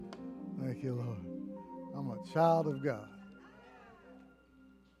Thank you, Lord. I'm a child of God.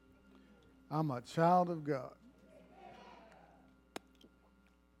 I'm a child of God.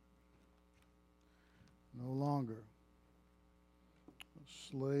 No longer a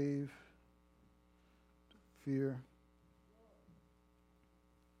slave to fear.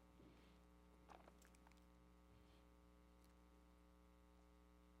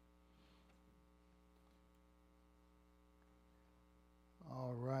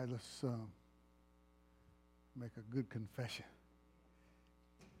 All right, let's make a good confession.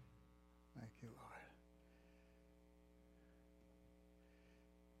 Thank you, Lord.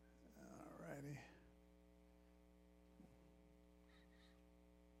 All righty.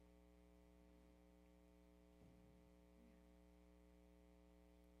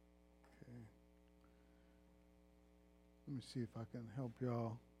 Okay. Let me see if I can help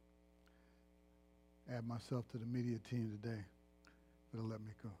y'all add myself to the media team today. It'll let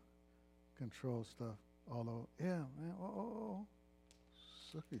me control stuff. Although, yeah, man,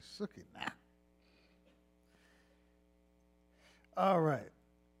 Sookie, nah. All right.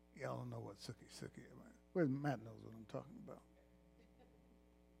 Y'all don't know what Sookie is. Where's Matt knows what I'm talking about.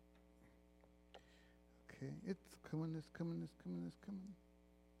 Okay, it's coming.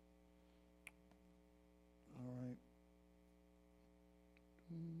 All right.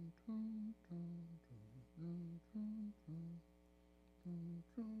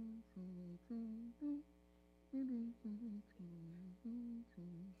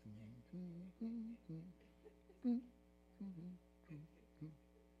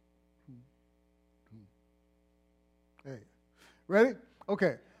 Hey, ready?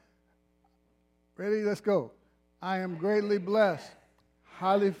 Okay. Ready? Let's go. I am greatly blessed,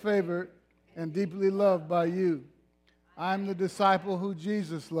 highly favored, and deeply loved by you. I am the disciple who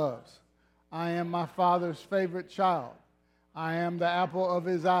Jesus loves. I am my Father's favorite child. I am the apple of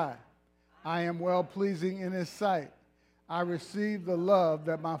his eye. I am well-pleasing in his sight. I receive the love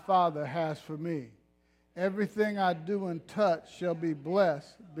that my Father has for me. Everything I do and touch shall be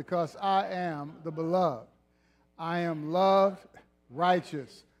blessed because I am the beloved. I am loved,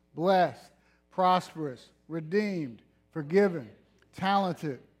 righteous, blessed, prosperous, redeemed, forgiven,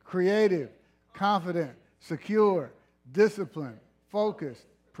 talented, creative, confident, secure, disciplined, focused,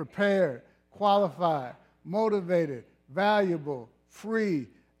 prepared, qualified, motivated, valuable, free,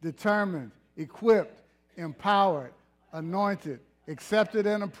 determined, equipped, empowered, anointed, accepted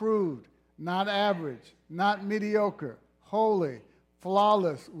and approved, not average, not mediocre, holy,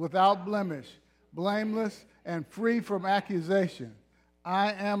 flawless, without blemish, blameless, and free from accusation.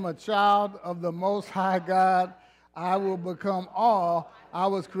 I am a child of the Most High God. I will become all I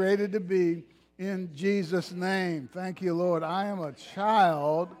was created to be in Jesus' name. Thank you, Lord. I am a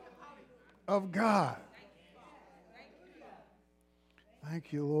child of God.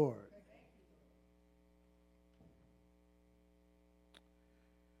 Thank you, Lord.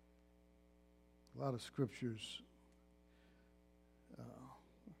 A lot of scriptures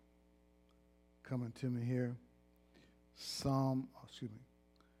coming to me here.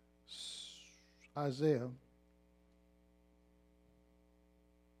 Isaiah.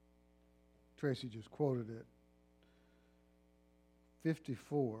 Tracy just quoted it.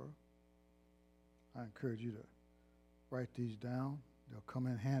 54. I encourage you to write these down. They'll come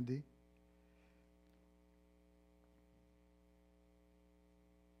in handy.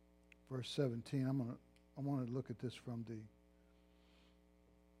 Verse 17. I want to look at this from the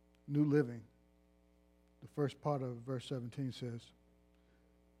New Living. The first part of verse 17 says,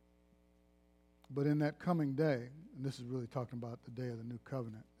 but in that coming day, and this is really talking about the day of the new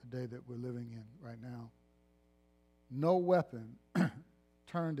covenant, the day that we're living in right now, no weapon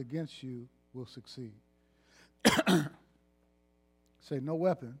turned against you will succeed. Say, no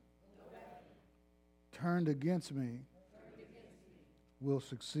weapon turned against me will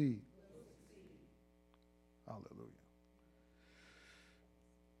succeed. Hallelujah.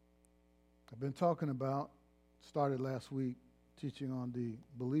 I've been talking about, started last week, teaching on the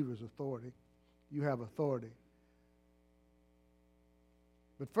believer's authority. You have authority.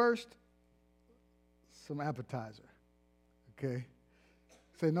 But first, some appetizer. Okay?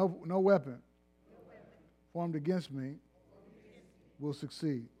 Say, no weapon formed against me will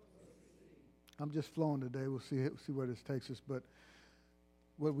succeed. I'm just flowing today. We'll see where this takes us. But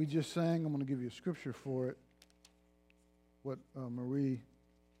what we just sang, I'm going to give you a scripture for it. What Marie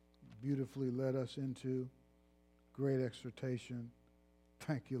beautifully led us into. Great exhortation.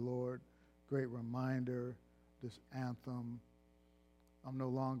 Thank you, Lord. Great reminder. This anthem. I'm no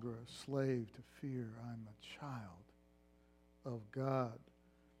longer a slave to fear. I'm a child of God.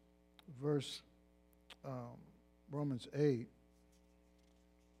 Verse Romans 8.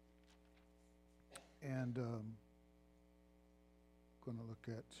 And going to look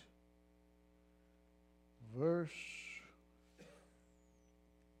at verse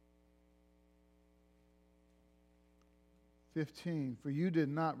 15. For you did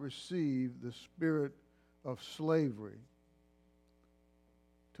not receive the spirit of slavery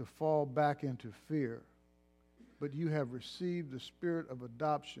to fall back into fear, but you have received the spirit of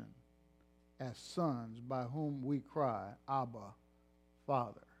adoption as sons, by whom we cry, Abba,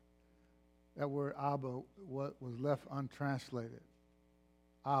 Father. That word Abba was left untranslated.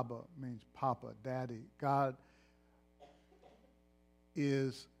 Abba means Papa, Daddy. God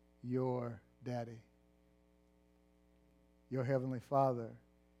is your daddy. Your heavenly Father,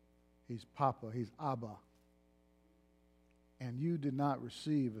 he's Papa, he's Abba. And you did not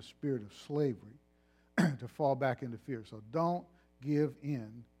receive a spirit of slavery to fall back into fear. So don't give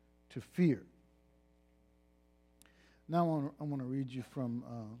in to fear. Now I want to read you from,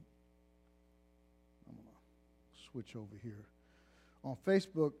 I'm going to switch over here. On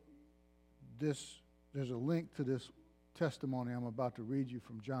Facebook, there's a link to this testimony I'm about to read you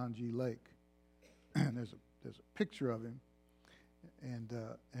from John G. Lake. And there's a picture of him and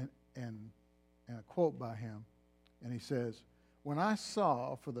a quote by him. And he says, when I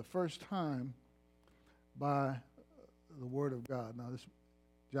saw for the first time by the Word of God, now this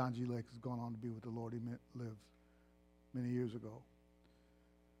John G. Lake has gone on to be with the Lord. He lived many years ago.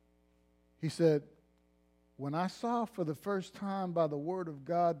 He said, when I saw for the first time by the Word of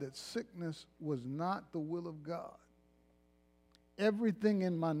God that sickness was not the will of God, everything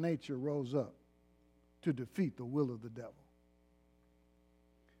in my nature rose up to defeat the will of the devil.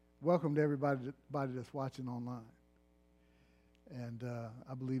 Welcome to everybody that's watching online. And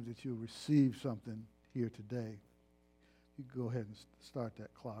I believe that you'll receive something here today. You can go ahead and start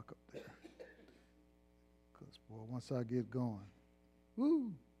that clock up there. Because, boy, once I get going,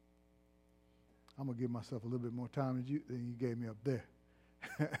 woo, I'm going to give myself a little bit more time than you gave me up there.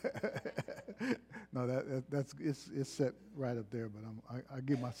 No, it's set right up there, but I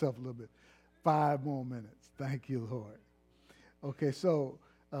give myself a little bit. 5 more minutes. Thank you, Lord. Okay, so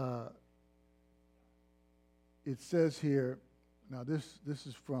it says here, now this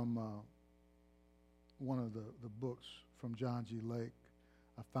is from one of the books from John G. Lake.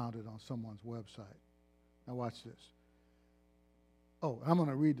 I found it on someone's website. Now watch this. Oh, I'm going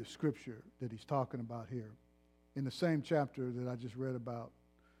to read the scripture that he's talking about here. In the same chapter that I just read about,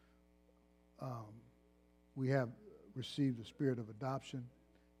 we have received the spirit of adoption,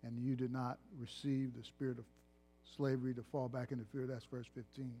 and you did not receive the spirit of slavery to fall back into fear. That's verse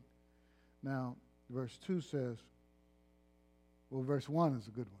 15. Now, verse 2 says, well, verse 1 is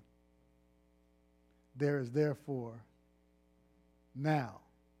a good one. There is therefore now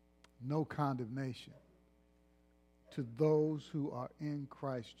no condemnation to those who are in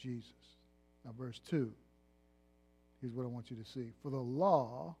Christ Jesus. Now, verse 2, here's what I want you to see. For the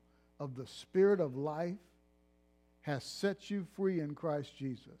law of the Spirit of life has set you free in Christ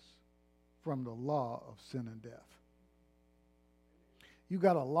Jesus from the law of sin and death. You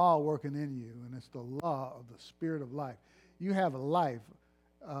got a law working in you, and it's the law of the Spirit of life. You have a life.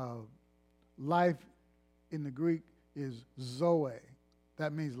 Life in the Greek is zoe.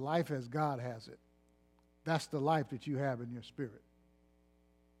 That means life as God has it. That's the life that you have in your spirit.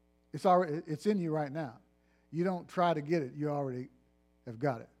 It's in you right now. You don't try to get it. You already have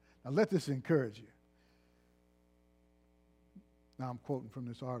got it. Now let this encourage you. Now I'm quoting from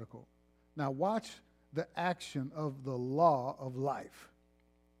this article. Now watch the action of the law of life.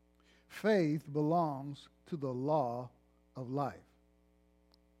 Faith belongs to the law of life.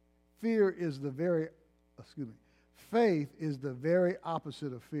 Faith is the very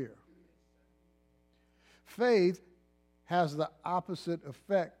opposite of fear. Faith has the opposite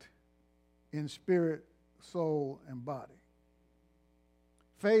effect in spirit, soul, and body.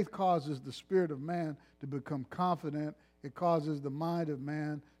 Faith causes the spirit of man to become confident. It causes the mind of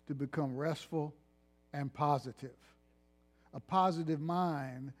man to become restful and positive. A positive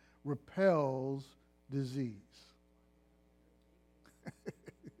mind repels disease.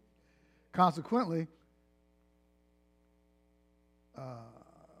 Consequently,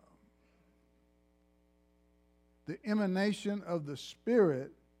 the emanation of the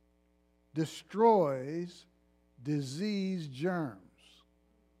Spirit destroys disease germs.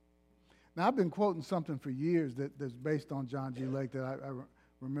 Now, I've been quoting something for years that's based on John G. Lake that I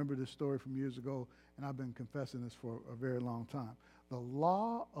remember this story from years ago, and I've been confessing this for a very long time. The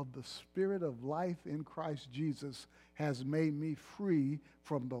law of the Spirit of life in Christ Jesus has made me free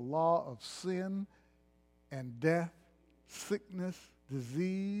from the law of sin and death, sickness,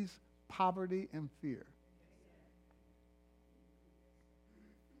 disease, poverty, and fear.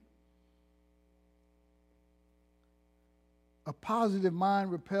 A positive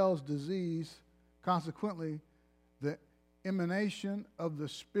mind repels disease. Consequently, the emanation of the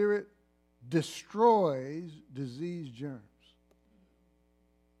Spirit destroys disease germs.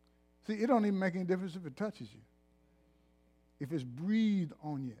 See, it don't even make any difference if it touches you. If it's breathed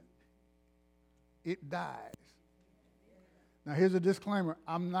on you, it dies. Now, here's a disclaimer.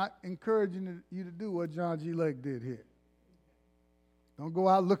 I'm not encouraging you to do what John G. Lake did here. Don't go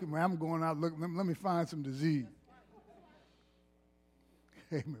out looking. I'm going out looking. Let me find some disease.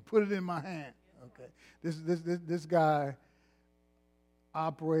 Amen. Put it in my hand. Okay. This guy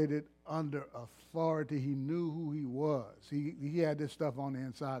operated under authority. He knew who he was. He had this stuff on the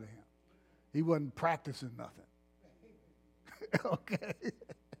inside of him. He wasn't practicing nothing. Okay.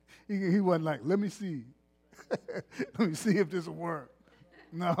 He wasn't like, let me see. Let me see if this will work.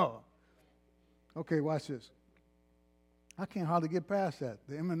 No. Okay, watch this. I can't hardly get past that.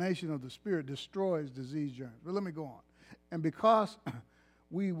 The emanation of the Spirit destroys disease germs. But let me go on. And because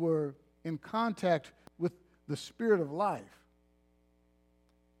we were in contact with the Spirit of life,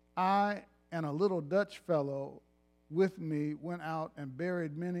 I and a little Dutch fellow with me went out and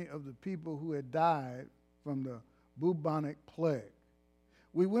buried many of the people who had died from the bubonic plague.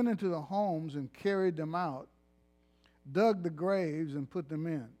 We went into the homes and carried them out, dug the graves and put them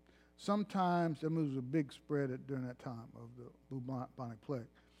in. Sometimes, there was a big spread during that time of the bubonic plague.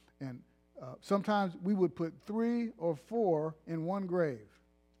 And sometimes we would put 3 or 4 in one grave.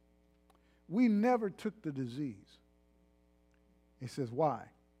 We never took the disease. He says, why?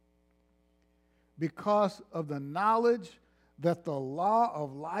 Because of the knowledge that the law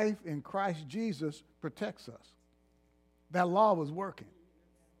of life in Christ Jesus protects us. That law was working.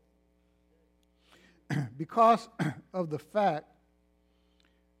 Because of the fact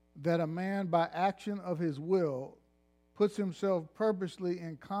that a man by action of his will puts himself purposely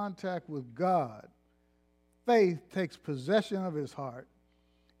in contact with God, faith takes possession of his heart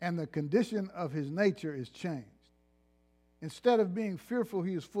and the condition of his nature is changed. Instead of being fearful,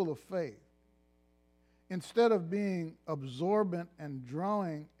 he is full of faith. Instead of being absorbent and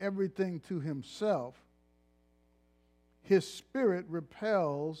drawing everything to himself, his spirit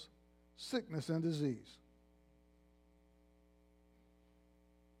repels sickness and disease.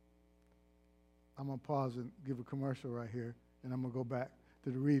 I'm going to pause and give a commercial right here, and I'm going to go back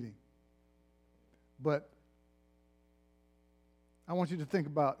to the reading. But I want you to think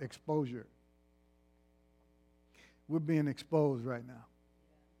about exposure. We're being exposed right now.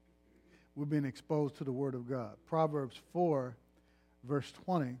 We're being exposed to the Word of God. Proverbs 4, verse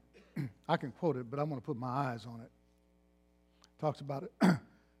 20. I can quote it, but I'm going to put my eyes on it. Talks about it.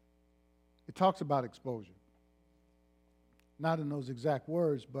 It talks about exposure. Not in those exact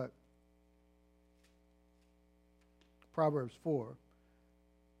words, but Proverbs 4.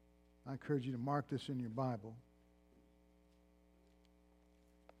 I encourage you to mark this in your Bible.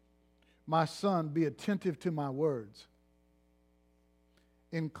 My son, be attentive to my words.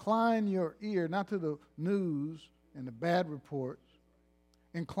 Incline your ear, not to the news and the bad reports.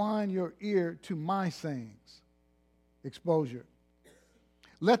 Incline your ear to my sayings. Exposure.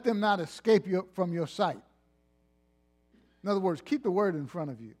 Let them not escape from your sight. In other words, keep the word in front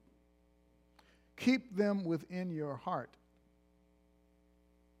of you. Keep them within your heart.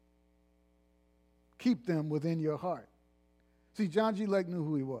 Keep them within your heart. See, John G. Lake knew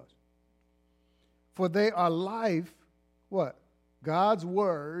who he was. For they are life, what? God's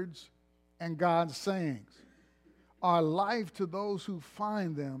words and God's sayings are life to those who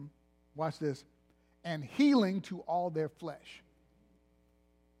find them, watch this, and healing to all their flesh.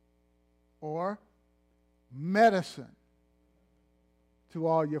 Or medicine to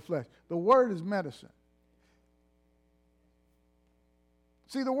all your flesh. The word is medicine.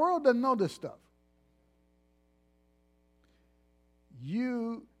 See, the world doesn't know this stuff.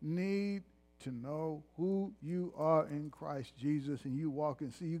 You need to know who you are in Christ Jesus, and you walk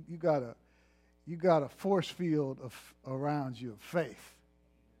and see you got a force field around you of faith.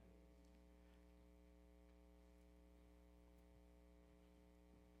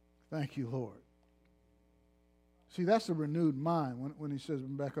 Thank you, Lord. See, that's a renewed mind when he says,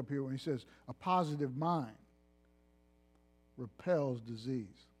 back up here, when he says, a positive mind repels disease.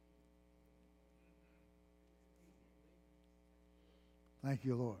 Thank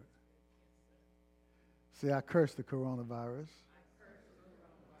you, Lord. See, I curse the coronavirus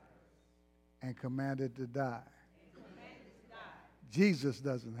and command it to die. Jesus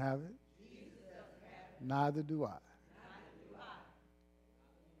doesn't have it. Neither do I.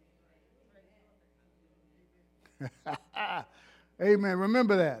 Amen.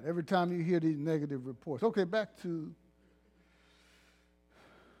 Remember that every time you hear these negative reports. Okay, back to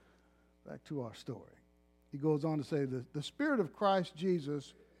our story. he goes on to say this: the Spirit of Christ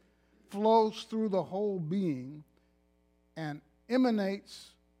Jesus flows through the whole being and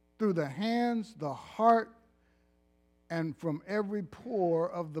emanates through the hands, the heart, and from every pore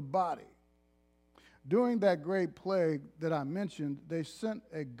of the body. During that great plague that I mentioned, they sent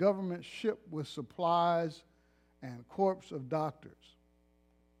a government ship with supplies and corps of doctors.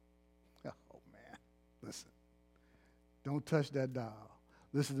 Oh, man. Listen. Don't touch that dial.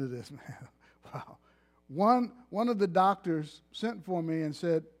 Listen to this, man. Wow. One of the doctors sent for me and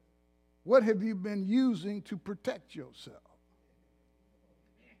said, "What have you been using to protect yourself?"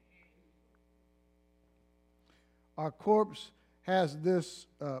 Our corpse has this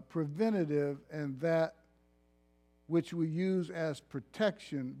preventative and that which we use as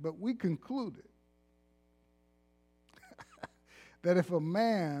protection, but we concluded that if a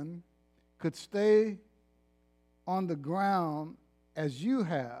man could stay on the ground as you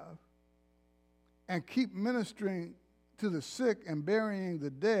have and keep ministering to the sick and burying the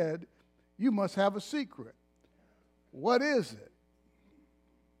dead, you must have a secret. What is it?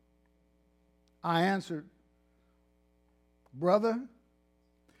 I answered, "Brother,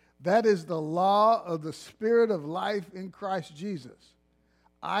 that is the law of the Spirit of life in Christ Jesus.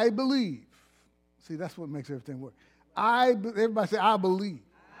 I believe." See, that's what makes everything work. Everybody say, "I believe."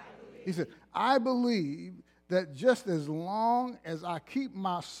 He said, "I believe that just as long as I keep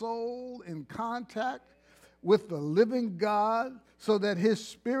my soul in contact with the living God so that his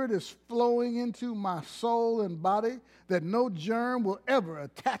Spirit is flowing into my soul and body, that no germ will ever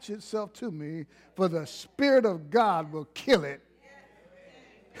attach itself to me, for the Spirit of God will kill it."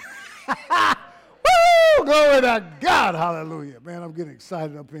 Woo! Glory to God. Hallelujah. Man, I'm getting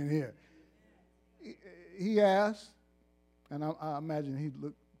excited up in here. He asked, and I imagine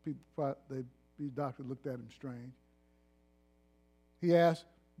these doctors looked at him strange. He asked,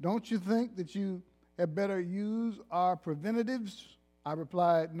 "Don't you think that you had better use our preventatives?" I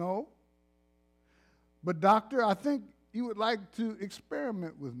replied, "No. But doctor, I think you would like to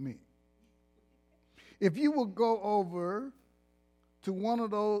experiment with me. If you will go over to one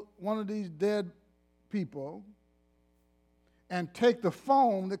of these dead people and take the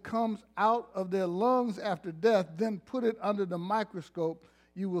foam that comes out of their lungs after death, then put it under the microscope,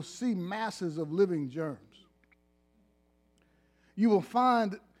 you will see masses of living germs. You will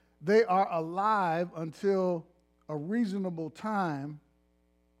find they are alive until a reasonable time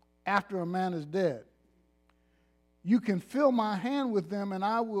after a man is dead. You can fill my hand with them, and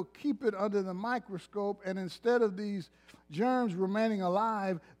I will keep it under the microscope, and instead of these germs remaining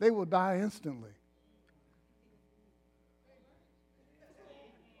alive, they will die instantly."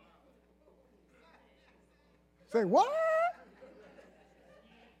 Say, what?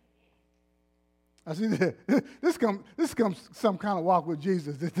 I see this comes some kind of walk with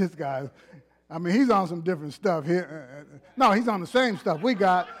Jesus. This guy, I mean, he's on some different stuff here. No, he's on the same stuff we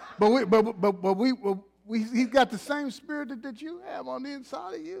got, but he's got the same spirit that you have on the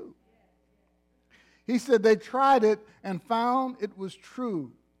inside of you. He said they tried it and found it was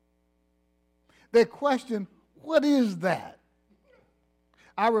true. They questioned, "What is that?"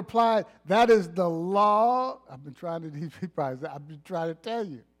 I replied, "That is the law." I've been trying to tell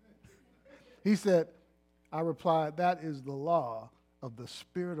you. He said, I replied, "That is the law of the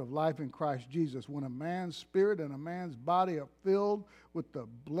Spirit of life in Christ Jesus. When a man's spirit and a man's body are filled with the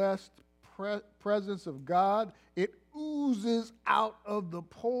blessed presence of God, it oozes out of the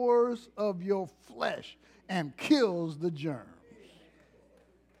pores of your flesh and kills the germs."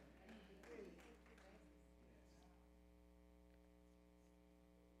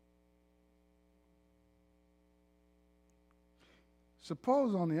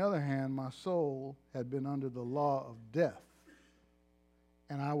 Suppose, on the other hand, my soul had been under the law of death,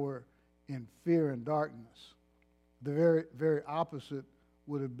 and I were in fear and darkness. The very opposite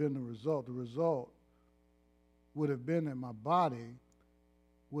would have been the result. The result would have been that my body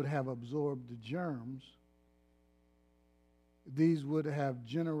would have absorbed the germs. These would have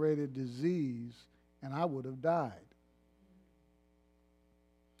generated disease, and I would have died.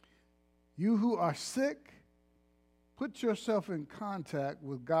 You who are sick, put yourself in contact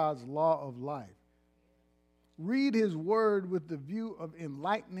with God's law of life. Read his word with the view of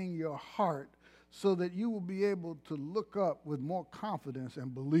enlightening your heart so that you will be able to look up with more confidence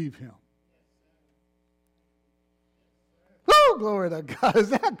and believe him. Woo, glory to God. Is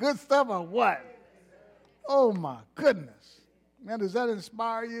that good stuff or what? Oh my goodness. Man, does that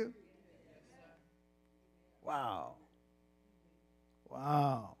inspire you? Wow.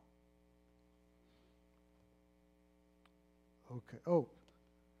 Wow. Okay. Oh,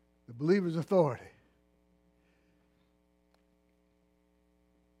 the believer's authority.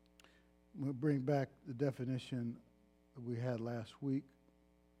 We'll bring back the definition that we had last week.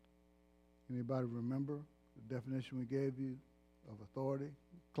 Anybody remember the definition we gave you of authority?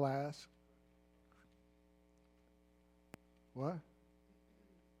 Class? What?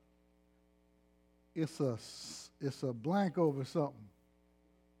 It's a blank over something.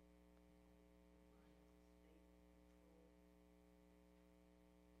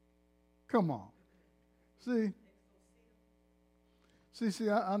 Come on. See,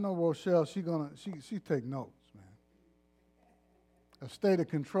 I know Rochelle, she take notes, man. A state of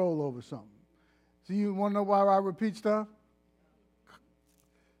control over something. See, you want to know why I repeat stuff?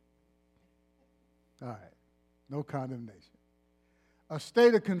 All right. No condemnation. A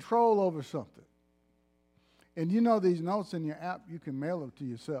state of control over something. And you know these notes in your app, you can mail them to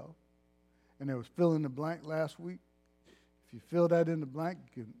yourself. And there was fill in the blank last week. If you fill that in the blank,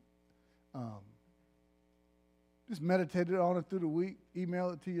 you can just meditate on it through the week, email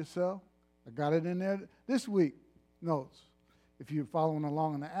it to yourself. I got it in there this week, notes. If you're following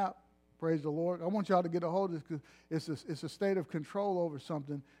along in the app, praise the Lord. I want y'all to get a hold of this because it's a state of control over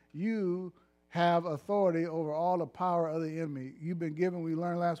something. You have authority over all the power of the enemy. You've been given, we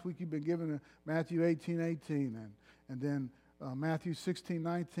learned last week, you've been given Matthew 18:18, and then Matthew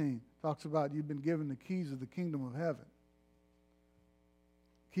 16:19 talks about you've been given the keys of the kingdom of heaven.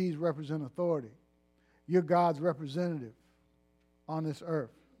 Keys represent authority. You're God's representative on this earth.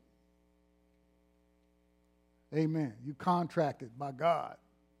 Amen. You contracted by God.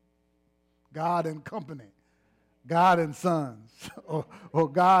 God and company. God and sons. or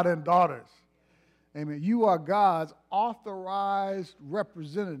God and daughters. Amen. You are God's authorized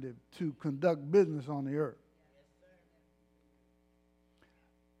representative to conduct business on the earth.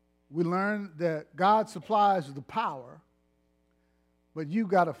 We learned that God supplies the power, but you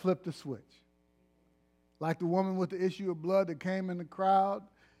got to flip the switch. Like the woman with the issue of blood that came in the crowd,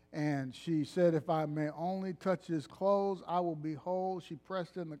 and she said, if I may only touch his clothes, I will be whole. She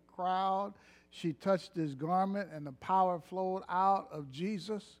pressed in the crowd. She touched his garment, and the power flowed out of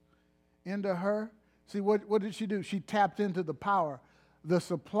Jesus into her. See, what did she do? She tapped into the power. The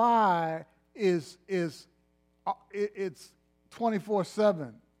supply it's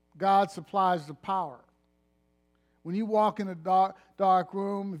 24/7. God supplies the power. When you walk in a dark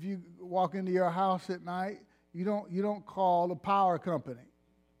room, if you walk into your house at night, you don't call the power company.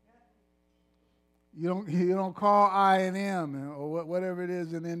 You don't call I&M or whatever it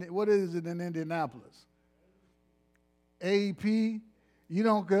is what is it in Indianapolis? AEP. You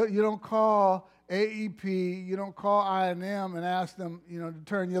don't call AEP. You don't call I&M and ask them to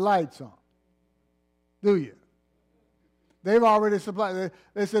turn your lights on, do you? They've already supplied.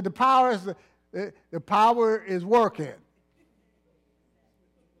 They said the power is working.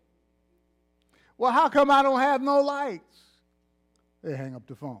 Well, how come I don't have no lights? They hang up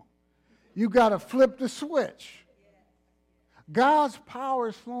the phone. You got to flip the switch. God's power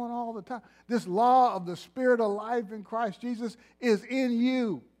is flowing all the time. This law of the Spirit of life in Christ Jesus is in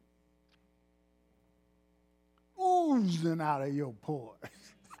you, oozing out of your pores.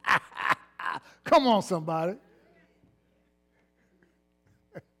 Come on, somebody.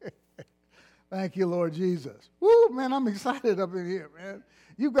 Thank you, Lord Jesus. Woo, man, I'm excited up in here, man.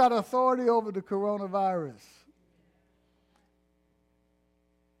 You've got authority over the coronavirus.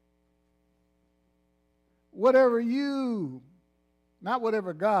 Not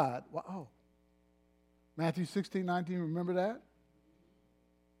whatever God. Matthew 16:19, remember that?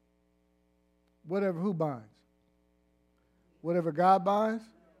 Whatever who binds? Whatever God binds?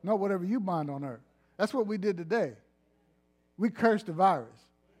 No, whatever you bind on earth. That's what we did today. We cursed the virus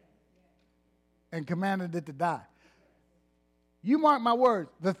and commanded it to die. You mark my words,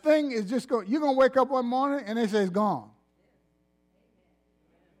 the thing is just going, you're going to wake up one morning and they say it's gone.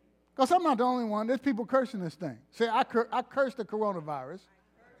 Because I'm not the only one. There's people cursing this thing. Say, I curse the coronavirus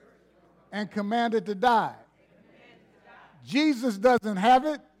and command it to die. Jesus doesn't have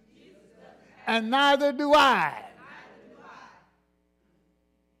it, and neither do I.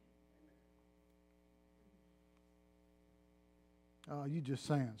 Oh, you just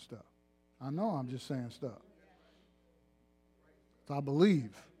saying stuff. I know I'm just saying stuff. So I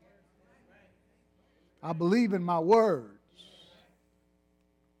believe. I believe in my words.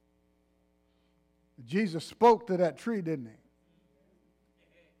 Jesus spoke to that tree, didn't he?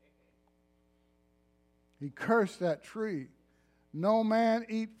 He cursed that tree. No man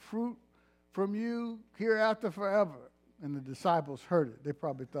eat fruit from you hereafter forever. And the disciples heard it. They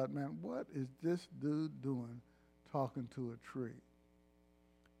probably thought, man, what is this dude doing talking to a tree?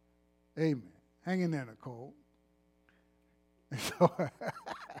 Amen. Hang in there, Nicole. So,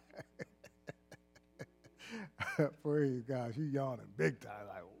 for you guys, you yawning big time.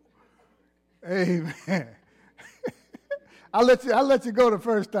 Like, Amen. I'll let you go the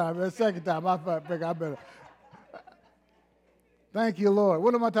first time. The second time, I think I better. Thank you, Lord.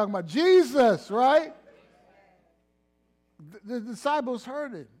 What am I talking about? Jesus, right? The disciples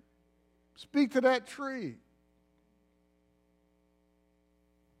heard it. Speak to that tree.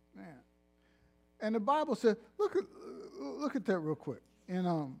 Man. And the Bible says, look at that real quick.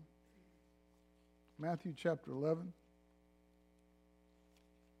 In Matthew chapter 11.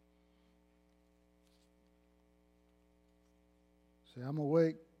 Say, I'm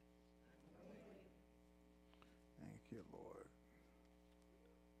awake. Thank you, Lord.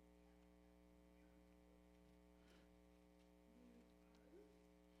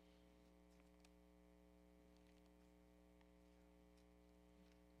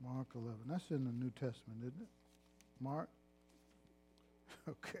 Mark 11. That's in the New Testament, isn't it? Mark?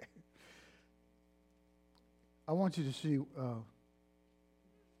 Okay. I want you to see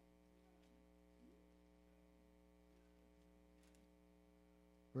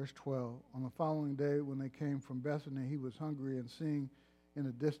verse 12. On the following day, when they came from Bethany, he was hungry, and seeing in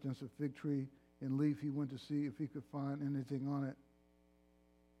the distance a fig tree in leaf, he went to see if he could find anything on it.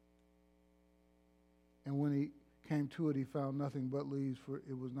 And when he came to it, he found nothing but leaves, for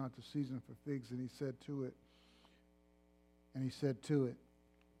it was not the season for figs. And he said to it,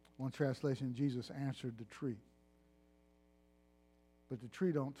 one translation, Jesus answered the tree. But the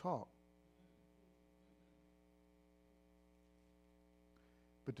tree don't talk.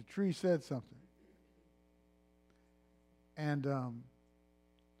 But the tree said something. And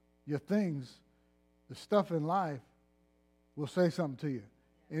your things, the stuff in life, will say something to you.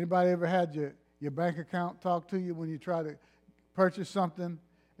 Anybody ever had your bank account talk to you when you try to purchase something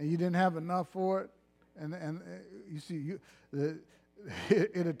and you didn't have enough for it? And you see,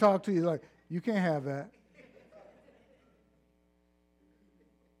 it'll talk to you like, you can't have that.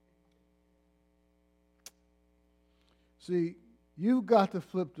 See, you've got to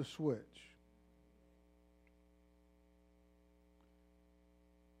flip the switch.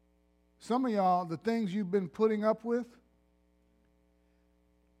 Some of y'all, the things you've been putting up with,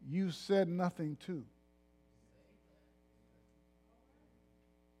 you said nothing to.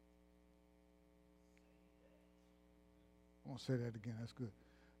 I won't say that again. That's good.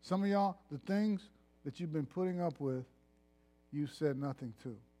 Some of y'all, the things that you've been putting up with, you said nothing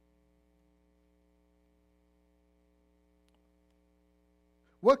to.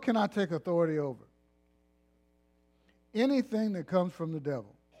 What can I take authority over? Anything that comes from the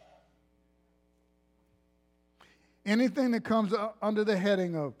devil. Anything that comes under the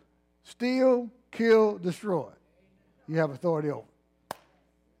heading of steal, kill, destroy, you have authority over.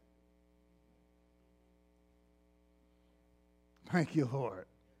 Thank you, Lord.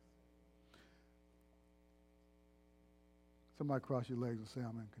 Somebody cross your legs and say,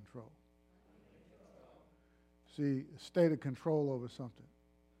 I'm in control. See, a state of control over something.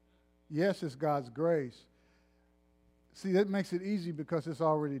 Yes, it's God's grace. See, that makes it easy because it's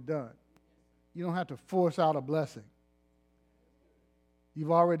already done. You don't have to force out a blessing.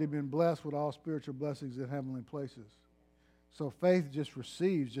 You've already been blessed with all spiritual blessings in heavenly places. So faith just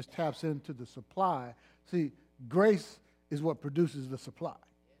receives, just taps into the supply. See, grace is what produces the supply.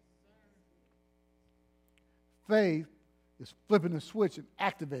 Faith is flipping the switch and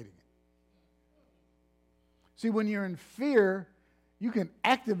activating it. See, when you're in fear, you can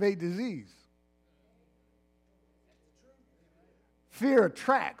activate disease. Fear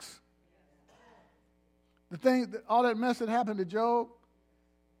attracts. The thing, all that mess that happened to Job,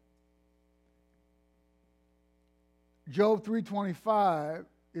 Job 3:25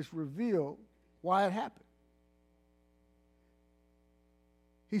 is revealed why it happened.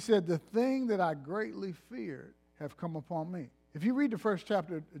 He said, the thing that I greatly feared have come upon me. If you read the first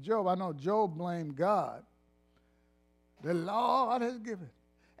chapter of Job, I know Job blamed God. The Lord has given,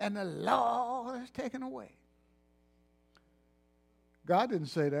 and the Lord has taken away. God didn't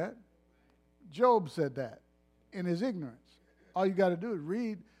say that. Job said that in his ignorance. All you got to do is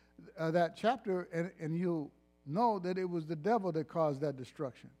read that chapter, and you'll know that it was the devil that caused that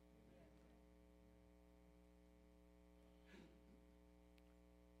destruction.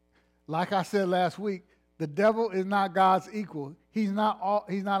 Like I said last week, the devil is not God's equal. He's not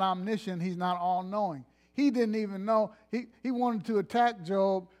omniscient. He's not all-knowing. He didn't even know. He wanted to attack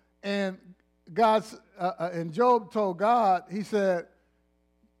Job, and and Job told God, he said,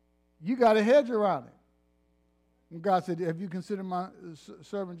 you got a hedge around it. And God said, have you considered my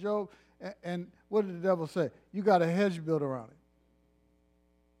servant Job? And what did the devil say? You got a hedge built around it.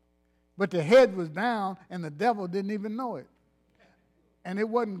 But the hedge was down, and the devil didn't even know it. And it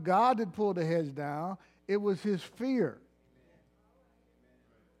wasn't God that pulled the hedge down. It was his fear.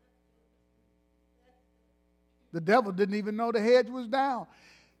 The devil didn't even know the hedge was down.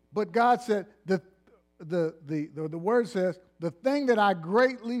 But God said, the word says, the thing that I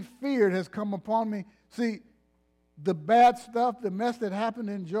greatly feared has come upon me. See, the bad stuff, the mess that happened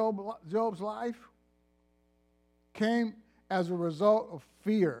in Job's life came as a result of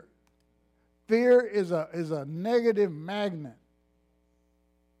fear. Fear is a negative magnet.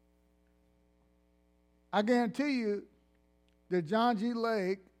 I guarantee you that John G.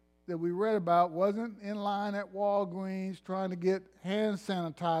 Lake that we read about wasn't in line at Walgreens trying to get hand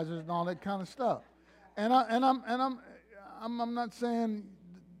sanitizers and all that kind of stuff. And I'm not saying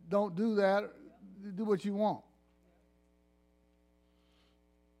don't do that. Do what you want.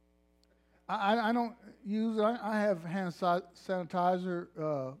 I don't use. I have hand sanitizer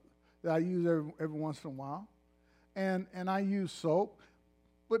that I use every once in a while, and I use soap,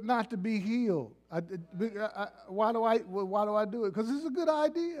 but not to be healed. Why do I do it? Because it's a good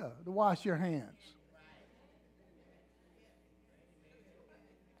idea to wash your hands.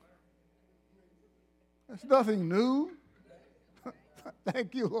 It's nothing new.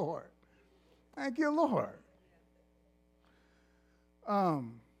 Thank you, Lord. Thank you, Lord.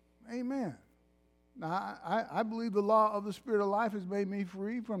 Amen. Now, I believe the law of the Spirit of life has made me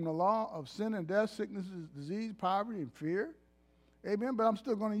free from the law of sin and death, sickness, disease, poverty, and fear. Amen. But I'm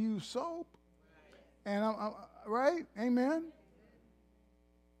still going to use soap. And I'm right? Amen.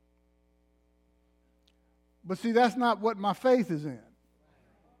 But see, that's not what my faith is in.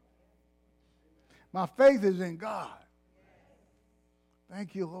 My faith is in God.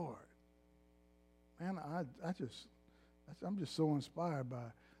 Thank you, Lord. Man, I'm just so inspired by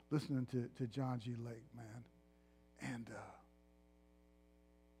listening to John G. Lake, man. And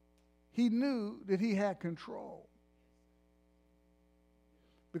he knew that he had control.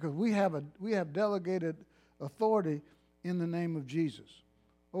 Because we have delegated authority in the name of Jesus.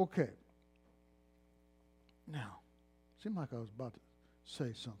 Okay. Now, seemed like I was about to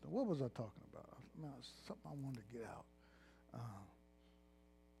say something. What was I talking about? Man, something I wanted to get out.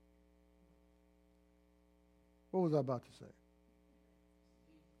 What was I about to say?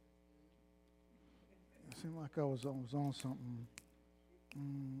 It seemed like I was on something.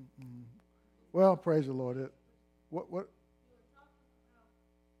 Well, praise the Lord. What?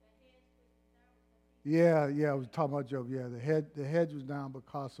 Yeah, I was talking about Job. Yeah, the hedge was down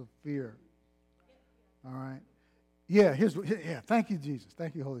because of fear. All right. Yeah, thank you, Jesus.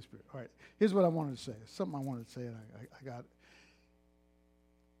 Thank you, Holy Spirit. All right, here's what I wanted to say. It's something I wanted to say, and I got it.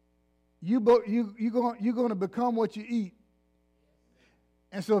 You're going to become what you eat.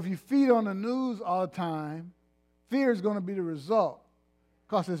 And so if you feed on the news all the time, fear is going to be the result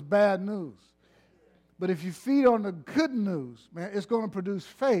because it's bad news. But if you feed on the good news, man, it's going to produce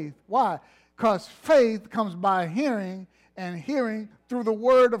faith. Why? Because faith comes by hearing, and hearing through the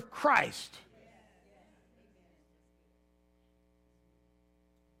word of Christ.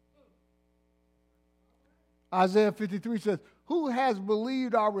 Isaiah 53 says, who has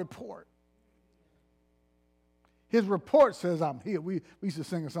believed our report? His report says I'm healed. We used to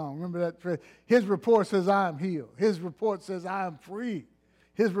sing a song. Remember that phrase? His report says I am healed. His report says I am free.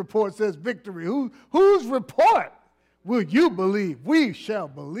 His report says victory. Whose report will you believe? We shall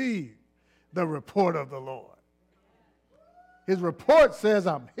believe the report of the Lord. His report says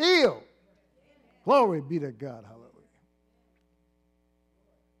I'm healed. Glory be to God. Hallelujah.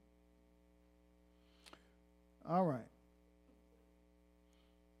 All right.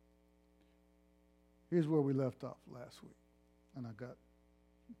 Here's where we left off last week. And I got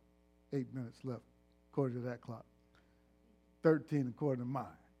 8 minutes left according to that clock. 13 according to mine.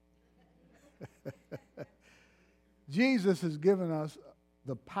 Jesus has given us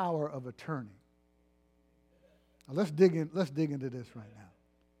the power of attorney. Now let's dig into this right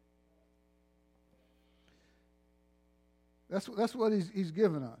now. That's what he's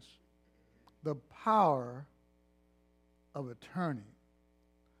given us. The power of attorney.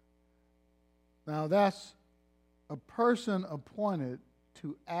 Now that's a person appointed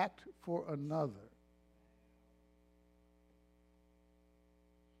to act for another.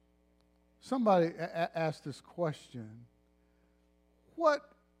 Somebody asked this question. What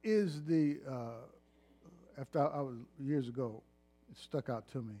is the, after I was, years ago, it stuck out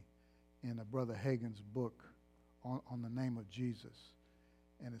to me in a Brother Hagin's book on the name of Jesus.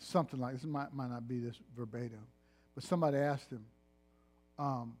 And it's something like, this might not be this verbatim, but somebody asked him,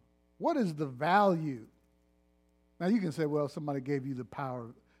 what is the value? Now you can say, well, somebody gave you the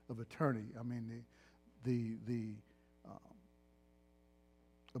power of attorney. I mean, the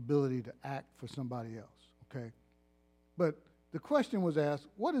ability to act for somebody else, okay? But the question was asked,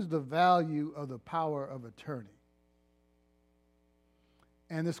 what is the value of the power of attorney?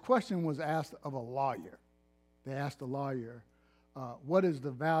 And this question was asked of a lawyer. They asked the lawyer, what is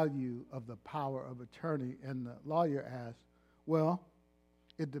the value of the power of attorney? And the lawyer asked, well,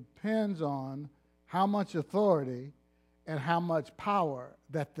 it depends on how much authority and how much power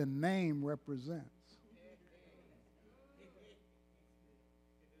that the name represents.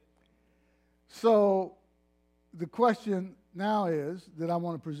 So the question now is, that I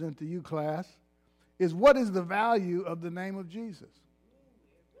want to present to you, class, is what is the value of the name of Jesus?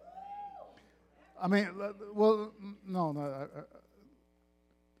 I mean, well, no,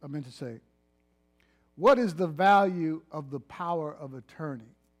 I meant to say, what is the value of the power of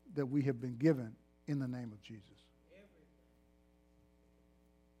attorney that we have been given in the name of Jesus?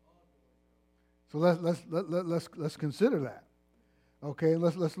 So let's consider that. Okay,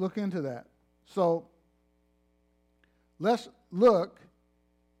 let's look into that. So let's look.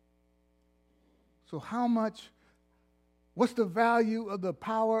 So what's the value of the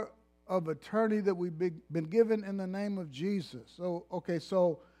power of attorney that we've been given in the name of Jesus? So, okay,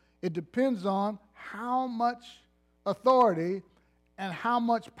 so it depends on how much authority and how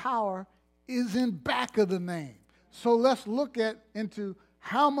much power is in back of the name. So let's look into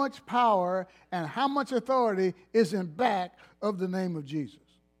how much power and how much authority is in back of the name of Jesus.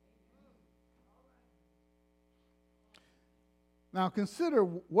 Now consider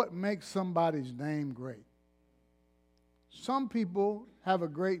what makes somebody's name great. Some people have a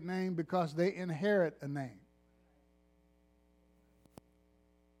great name because they inherit a name.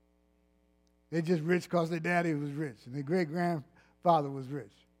 They're just rich because their daddy was rich and their great-grandfather was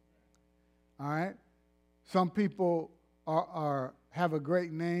rich. All right? Some people have a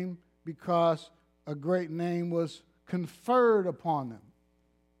great name because a great name was conferred upon them.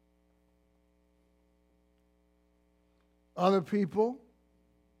 Other people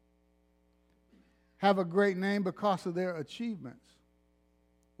have a great name because of their achievements,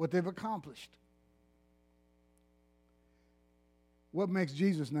 what they've accomplished. What makes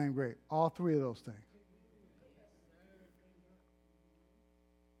Jesus' name great? All three of those things.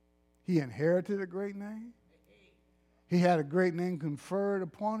 He inherited a great name. He had a great name conferred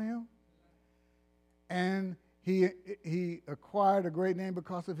upon him. And he acquired a great name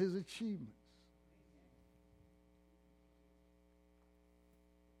because of his achievements.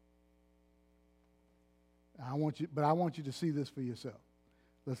 I want you to see this for yourself.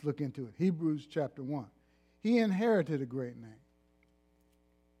 Let's look into it. Hebrews chapter 1. He inherited a great name.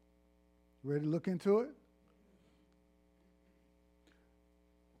 Ready to look into it?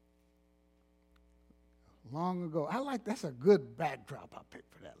 Long ago. That's a good backdrop I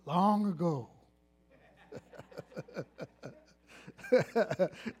picked for that. Long ago.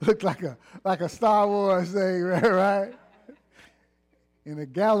 Looked like a Star Wars thing, right? In a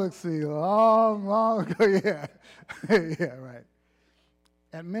galaxy long, long ago. Yeah. Yeah, right.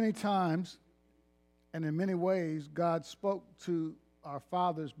 At many times and in many ways, God spoke to our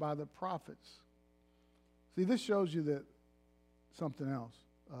fathers by the prophets. See, this shows you that something else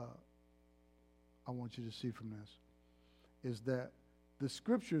I want you to see from this is that the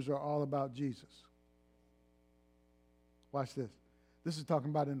scriptures are all about Jesus. Watch this. This is talking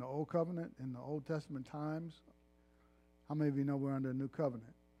about in the Old Covenant, in the Old Testament times. How many of you know we're under a new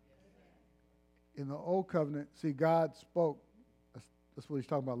covenant? In the Old Covenant, see, God spoke. That's what he's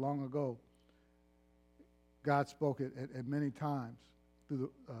talking about long ago. God spoke it at many times through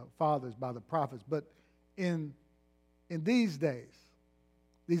the fathers by the prophets. But in these days,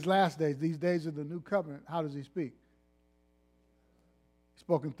 these last days, these days of the new covenant, how does he speak? He's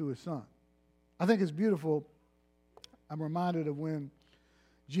spoken through his son. I think it's beautiful. I'm reminded of when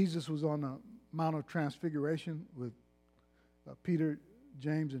Jesus was on the Mount of Transfiguration with Peter,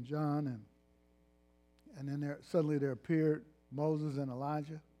 James, and John, and then suddenly there appeared Moses and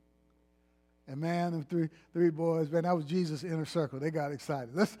Elijah. And man, them three boys, man, that was Jesus' inner circle. They got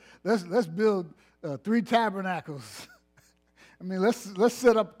excited. Let's build 3 tabernacles. I mean, let's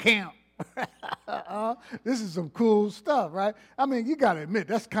set up camp. This is some cool stuff, right? I mean, you got to admit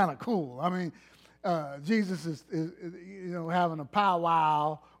that's kind of cool. I mean, Jesus is having a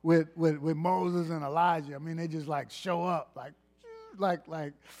powwow with Moses and Elijah. I mean, they just like show up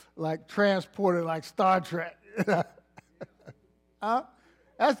like transported like Star Trek.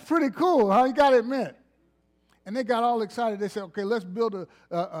 That's pretty cool, huh? You got to admit. And they got all excited. They said, okay, let's build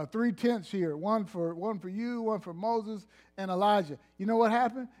 3 tents here, one for you, one for Moses and Elijah. You know what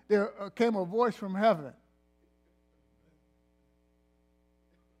happened? There came a voice from heaven.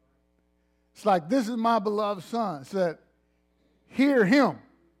 It's like, this is my beloved son. It said, hear him.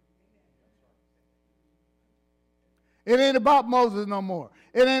 It ain't about Moses no more.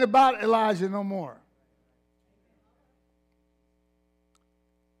 It ain't about Elijah no more.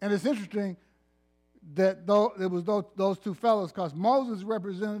 And it's interesting, that it was those two fellows, because Moses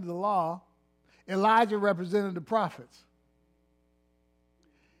represented the law, Elijah represented the prophets.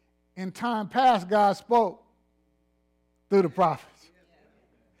 In time past, God spoke through the prophets.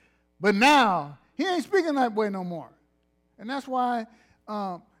 But now, he ain't speaking that way no more. And that's why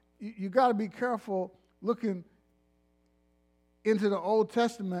you got to be careful looking into the Old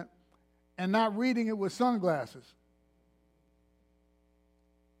Testament and not reading it with sunglasses.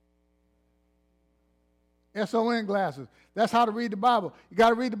 S-O-N glasses. That's how to read the Bible. You got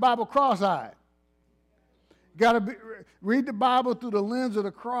to read the Bible cross-eyed. You got to read the Bible through the lens of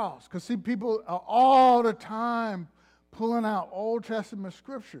the cross. Because, see, people are all the time pulling out Old Testament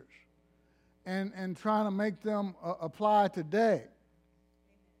scriptures and trying to make them apply today.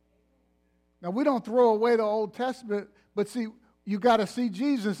 Now, we don't throw away the Old Testament, but see, you got to see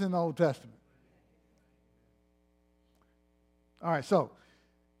Jesus in the Old Testament. All right, so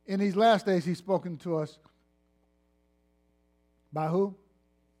in these last days, he's spoken to us by who?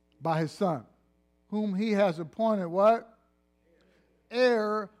 By his Son, whom he has appointed what?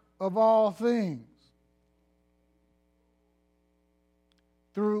 Heir of all things,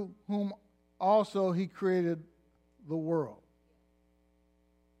 through whom also he created the world.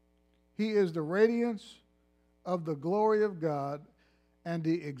 He is the radiance of the glory of God and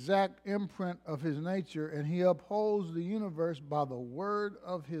the exact imprint of his nature, and he upholds the universe by the word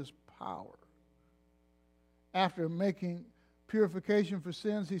of his power. After making purification for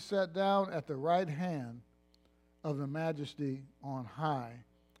sins, he sat down at the right hand of the Majesty on high,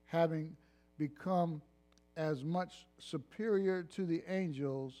 having become as much superior to the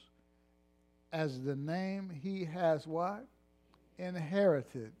angels as the name he has what?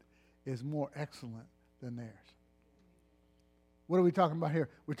 Inherited is more excellent than theirs. What are we talking about here?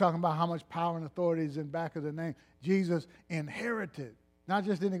 We're talking about how much power and authority is in back of the name. Jesus inherited, not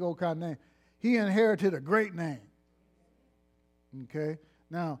just any old kind of name. He inherited a great name. Okay?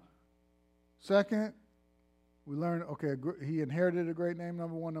 Now, second, we learned, okay, he inherited a great name,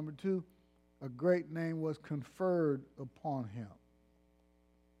 number one. Number two, a great name was conferred upon him.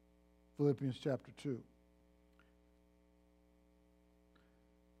 Philippians chapter 2.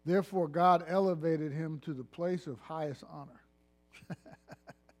 Therefore, God elevated him to the place of highest honor.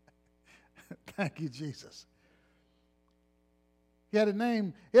 Thank you, Jesus. He had a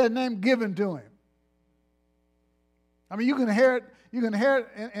name given to him. I mean, you can inherit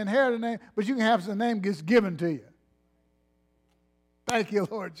a name, but you can have the name gets given to you. Thank you,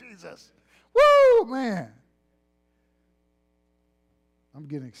 Lord Jesus. Woo, man. I'm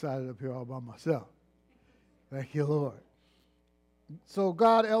getting excited up here all by myself. Thank you, Lord. So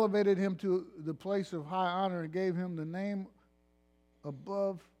God elevated him to the place of high honor and gave him the name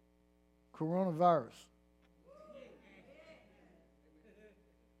above coronavirus.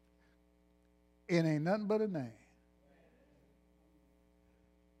 It ain't nothing but a name.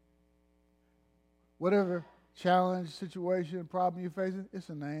 Whatever challenge, situation, problem you're facing, it's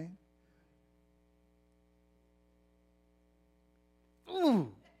a name.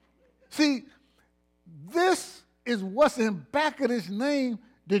 Ooh. See, this is what's in back of this name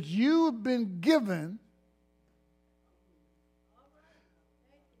that you've been given.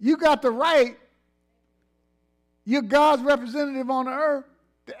 You got the right, you're God's representative on the earth,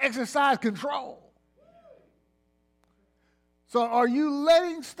 to exercise control. So are you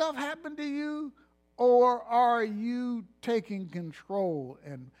letting stuff happen to you, or are you taking control?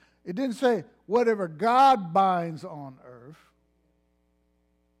 And it didn't say whatever God binds on earth.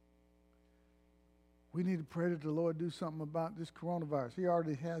 We need to pray that the Lord do something about this coronavirus. He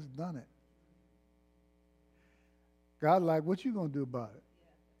already has done it. God, like, what you going to do about it?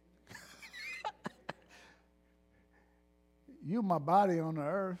 You're my body on the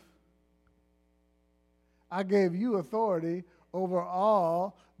earth. I gave you authority over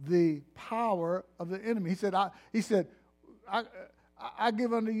all the power of the enemy. He said, I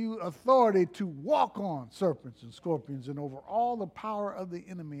give unto you authority to walk on serpents and scorpions and over all the power of the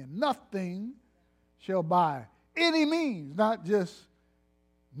enemy, and nothing shall by any means, not just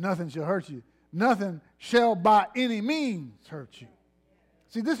nothing shall hurt you. Nothing shall by any means hurt you.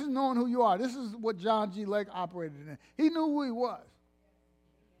 See, this is knowing who you are. This is what John G. Lake operated in. He knew who he was.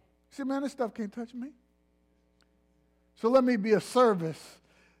 He said, man, this stuff can't touch me. So let me be a service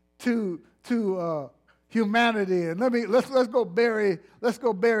to humanity, and let's go bury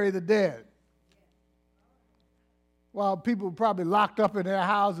the dead. While people were probably locked up in their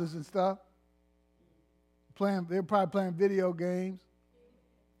houses and stuff. They're probably playing video games.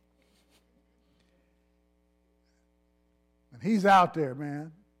 And he's out there,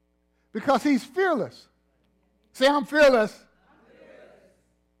 man. Because he's fearless. Say, I'm fearless.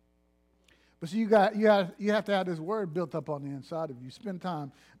 But so you have to have this word built up on the inside of you. Spend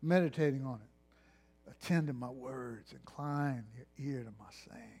time meditating on it. Attend to my words. Incline your ear to my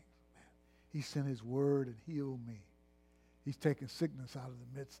sayings. Man, he sent his word and healed me. He's taken sickness out of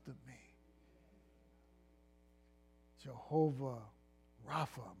the midst of me. Jehovah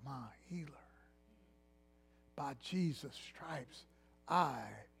Rapha, my healer. By Jesus' stripes, I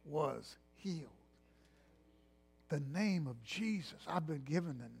was healed. The name of Jesus. I've been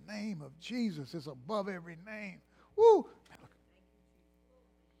given the name of Jesus. It's above every name. Woo! Man, look.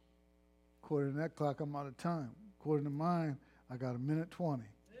 According to that clock, I'm out of time. According to mine, I got 1:20.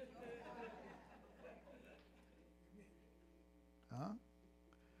 Huh?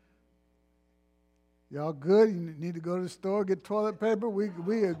 Y'all good? You need to go to the store, get toilet paper? We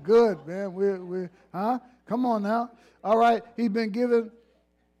are good, man. We huh? Come on now. All right. He's been given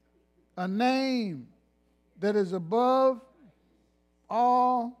a name that is above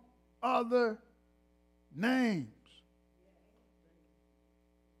all other names.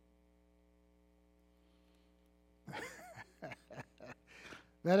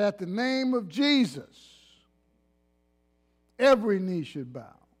 That at the name of Jesus, every knee should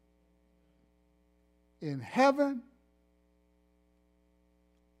bow. In heaven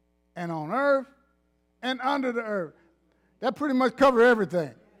and on earth and under the earth. That pretty much covers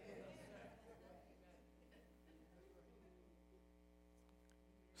everything.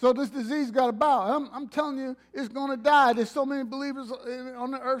 So this disease got to bow. I'm telling you, it's going to die. There's so many believers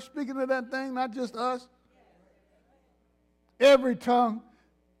on the earth speaking of that thing, not just us. Every tongue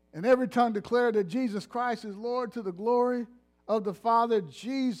declare that Jesus Christ is Lord to the glory of the Father.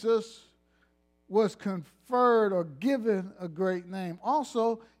 Jesus was conferred or given a great name.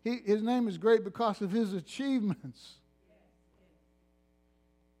 Also, his name is great because of his achievements.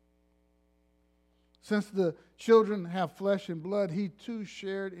 Since the children have flesh and blood, he too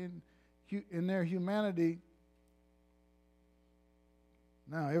shared in their humanity.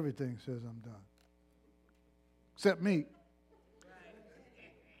 Now everything says I'm done. Except me.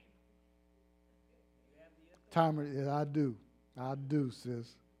 Timer, yeah, I do,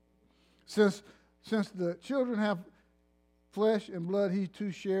 sis. Since the children have flesh and blood, he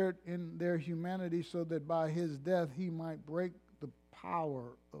too shared in their humanity so that by his death he might break the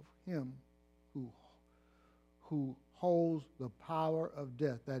power of him who holds the power of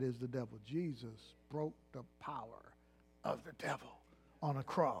death, that is the devil. Jesus broke the power of the devil on a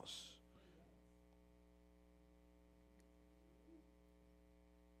cross.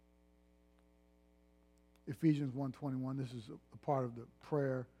 Ephesians 1:21, this is a part of the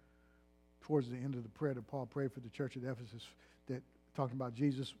prayer, towards the end of the prayer that Paul prayed for the church at Ephesus, that talking about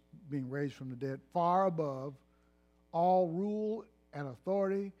Jesus being raised from the dead, far above all rule and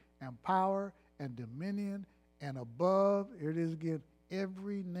authority and power and dominion, and above, here it is again,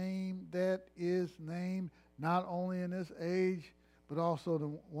 every name that is named, not only in this age, but also the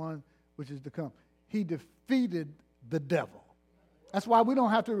one which is to come. He defeated the devil. That's why we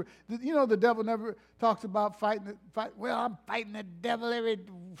don't have to, the devil never talks about fighting. Well, I'm fighting the devil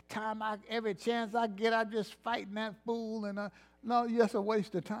every chance I get, I'm just fighting that fool. And no, that's a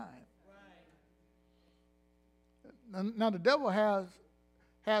waste of time. Right. Now the devil has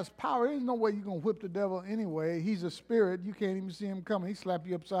power. There's no way you're going to whip the devil anyway. He's a spirit. You can't even see him coming. He slap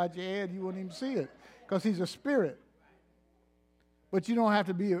you upside your head. You won't even see it because he's a spirit. But you don't have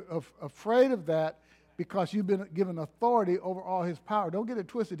to be afraid of that, because you've been given authority over all his power. Don't get it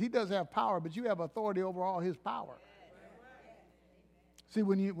twisted. He does have power, but you have authority over all his power. See,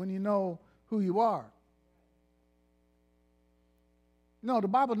 when you know who you are. No, the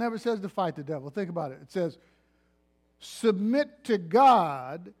Bible never says to fight the devil. Think about it. It says, submit to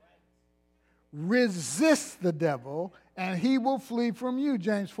God, resist the devil, and he will flee from you,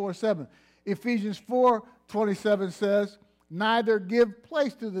 James 4:7. Ephesians 4:27 says, neither give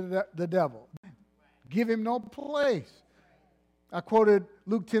place to the devil. Give him no place. I quoted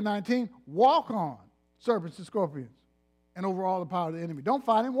Luke 10:19. Walk on serpents and scorpions and over all the power of the enemy. Don't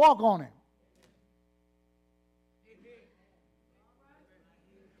fight him. Walk on him.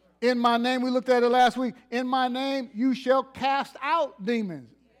 In my name, we looked at it last week. In my name, you shall cast out demons.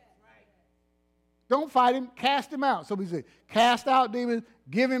 Don't fight him. Cast him out. So we say, cast out demons.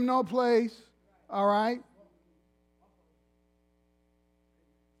 Give him no place. All right.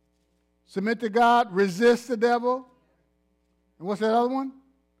 Submit to God, resist the devil. And what's that other one?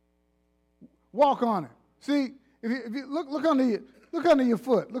 Walk on it. See, if you look under your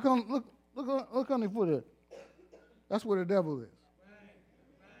foot. Look on your foot there. That's where the devil is.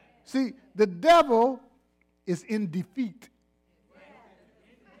 See, the devil is in defeat.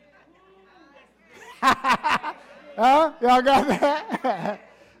 Huh? Y'all got that?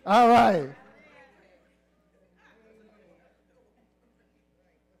 All right.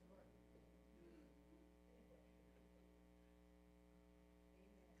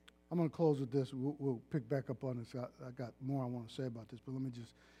 I'm going to close with this. We'll pick back up on this. I got more I want to say about this, but let me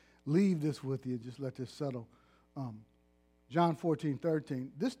just leave this with you. Just let this settle. John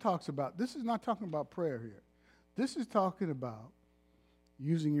 14:13. This is not talking about prayer here. This is talking about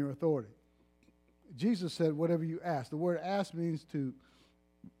using your authority. Jesus said, whatever you ask. The word ask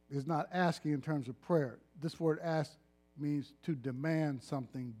is not asking in terms of prayer. This word ask means to demand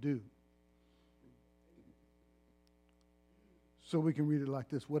something due. So we can read it like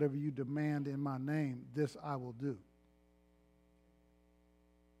this: whatever you demand in my name, this I will do.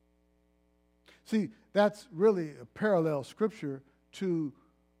 See, that's really a parallel scripture to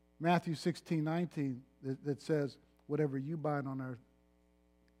Matthew 16:19 that says, whatever you bind on earth,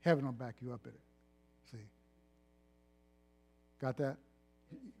 heaven will back you up in it. See? Got that?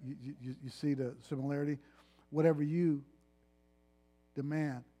 You see the similarity? Whatever you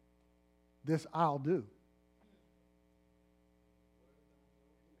demand, this I'll do.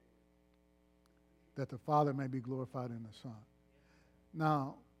 That the Father may be glorified in the Son.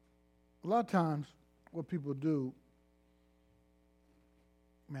 Now, a lot of times what people do,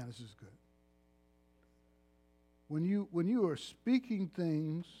 man, this is good. When you are speaking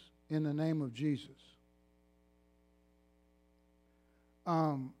things in the name of Jesus,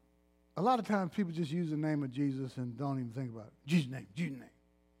 a lot of times people just use the name of Jesus and don't even think about it. Jesus' name, Jesus' name.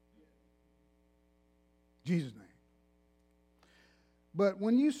 Jesus' name. But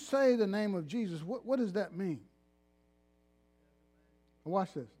when you say the name of Jesus, what does that mean?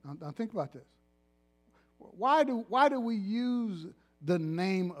 Watch this. Now think about this. Why do we use the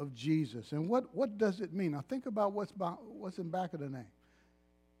name of Jesus? And what does it mean? Now think about what's in back of the name.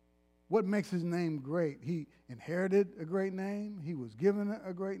 What makes his name great? He inherited a great name. He was given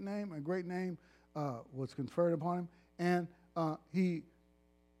a great name. A great name was conferred upon him. And he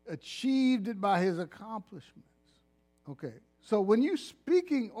achieved it by his accomplishments. Okay. So when you're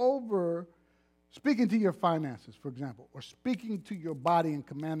speaking to your finances, for example, or speaking to your body and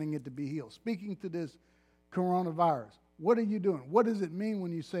commanding it to be healed, speaking to this coronavirus, what are you doing? What does it mean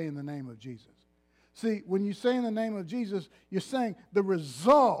when you say in the name of Jesus? See, when you say in the name of Jesus, you're saying the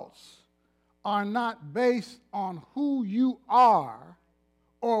results are not based on who you are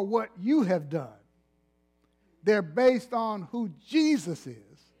or what you have done. They're based on who Jesus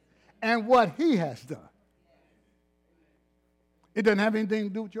is and what he has done. It doesn't have anything to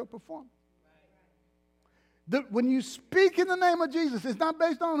do with your performance. When you speak in the name of Jesus, it's not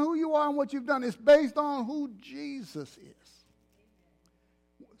based on who you are and what you've done. It's based on who Jesus is.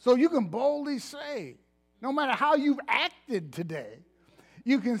 So you can boldly say, no matter how you've acted today,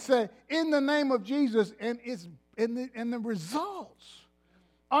 you can say, in the name of Jesus, and the results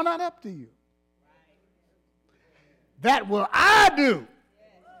are not up to you. That will I do.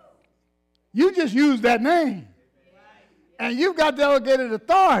 You just use that name. And you've got delegated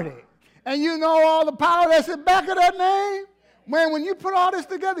authority. And you know all the power that's in back of that name. Man, when you put all this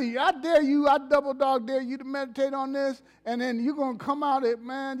together, I double dog dare you to meditate on this. And then you're going to come out of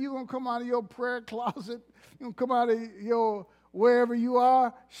your prayer closet. You're going to come out of your wherever you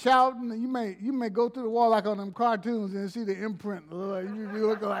are, shouting. You may go through the wall like on them cartoons and see the imprint. You be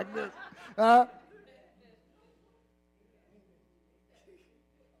looking like this.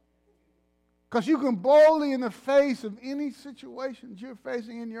 Because you can boldly, in the face of any situations you're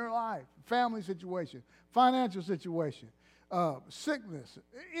facing in your life, family situation, financial situation, sickness,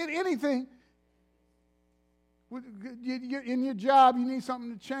 anything, in your job, you need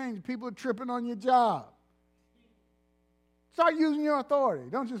something to change. People are tripping on your job. Start using your authority.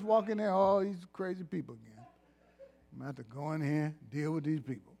 Don't just walk in there, oh, these crazy people again. I'm going to have to go in here and deal with these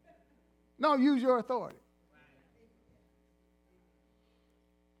people. No, use your authority.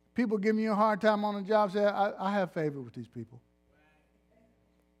 People give me a hard time on the job, say, I have favor with these people.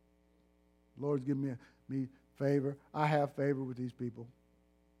 The Lord's giving me favor. I have favor with these people.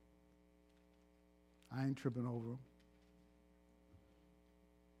 I ain't tripping over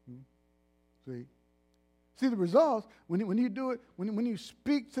them. See the results when you do it, when you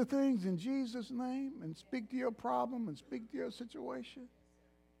speak to things in Jesus' name and speak to your problem and speak to your situation,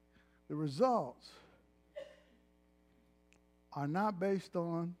 the results are not based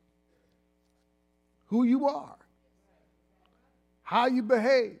on who you are, how you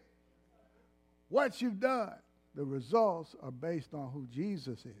behave, what you've done. The results are based on who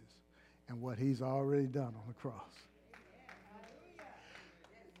Jesus is and what he's already done on the cross.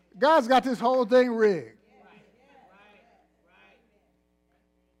 God's got this whole thing rigged.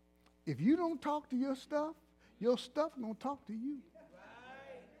 If you don't talk to your stuff going to talk to you.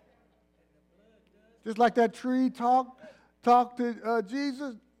 Just like that tree talked to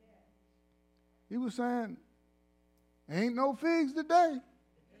Jesus. He was saying, ain't no figs today.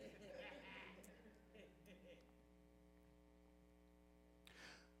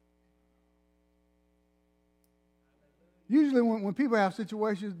 Usually when people have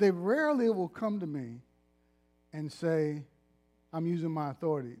situations, they rarely will come to me and say, I'm using my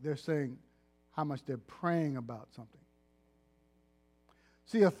authority. They're saying how much they're praying about something.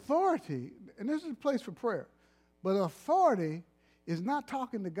 See, authority, and this is a place for prayer, but authority is not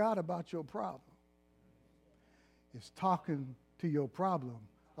talking to God about your problem. It's talking to your problem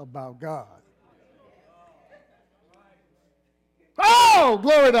about God. Oh,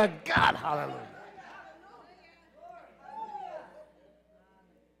 glory to God. Hallelujah.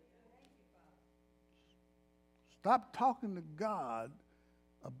 Stop talking to God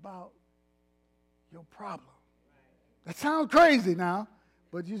about your problem. That sounds crazy now,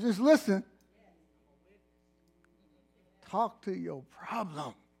 but you just listen. Talk to your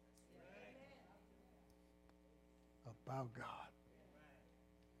problem about God.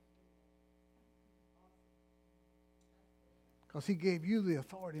 Because he gave you the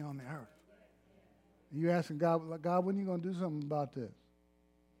authority on the earth. You asking God, God, when are you going to do something about this?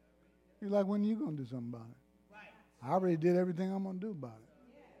 You're like, when are you going to do something about it? I already did everything I'm going to do about it.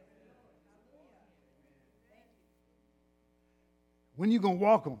 When are you going to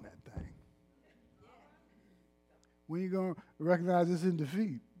walk on that thing? When are you going to recognize it's in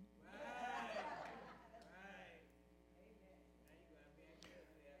defeat?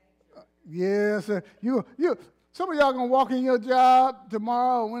 Yes, sir. Some of y'all going to walk in your job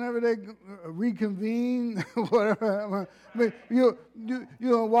tomorrow, whenever they reconvene, whatever. I mean, you're going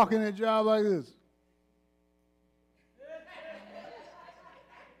to walk in a job like this.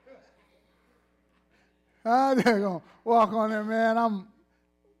 They're going to walk on there, man.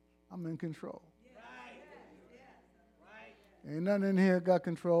 I'm in control. Ain't nothing in here got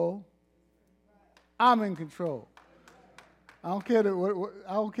control. I'm in control. I don't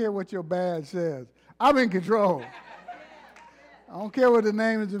care what your badge says. I'm in control. I don't care what the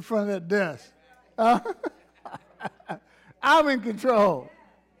name is in front of that desk. I'm in control.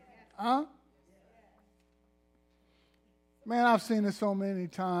 Huh? Man, I've seen it so many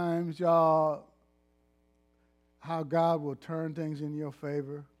times, y'all, how God will turn things in your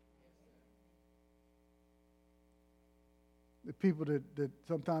favor. The people that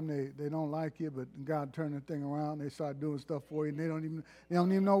sometimes they don't like you, but God turn the thing around, they start doing stuff for you, and they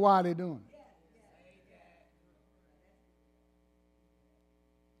don't even know why they're doing it.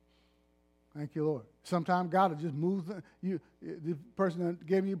 Thank you, Lord. Sometimes God will just move the person that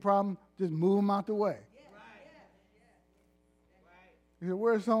gave you a problem, just move them out the way. You say,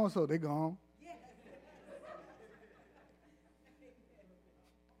 where's so-and-so? They gone.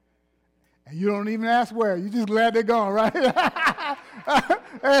 And you don't even ask where. You just glad they're gone, right?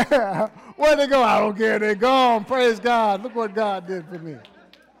 Where they go? I don't care. They're gone. Praise God. Look what God did for me.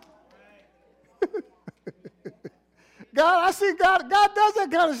 God, I see God does that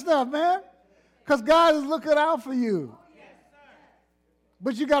kind of stuff, man. Because God is looking out for you. Yes, sir.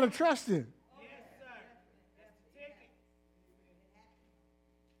 But you got to trust him. Yes,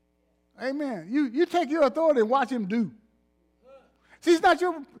 sir. Amen. You take your authority and watch him do.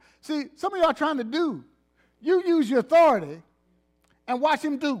 See, some of y'all trying to do. You use your authority and watch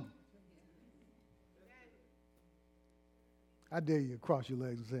him do. I dare you to cross your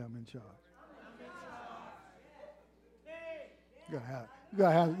legs and say, I'm in charge.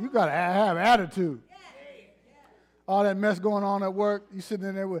 You gotta have attitude. All that mess going on at work, you sitting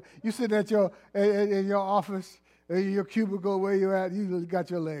in there in your office, in your cubicle where you at, you just got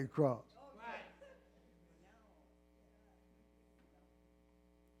your legs crossed.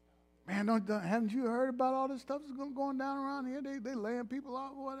 Man, haven't you heard about all this stuff that's going down around here? They laying people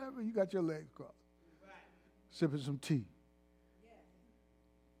off or whatever. You got your legs crossed. Sipping some tea.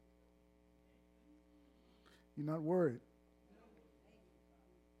 You're not worried.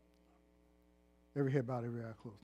 Every head bowed, every eye closed.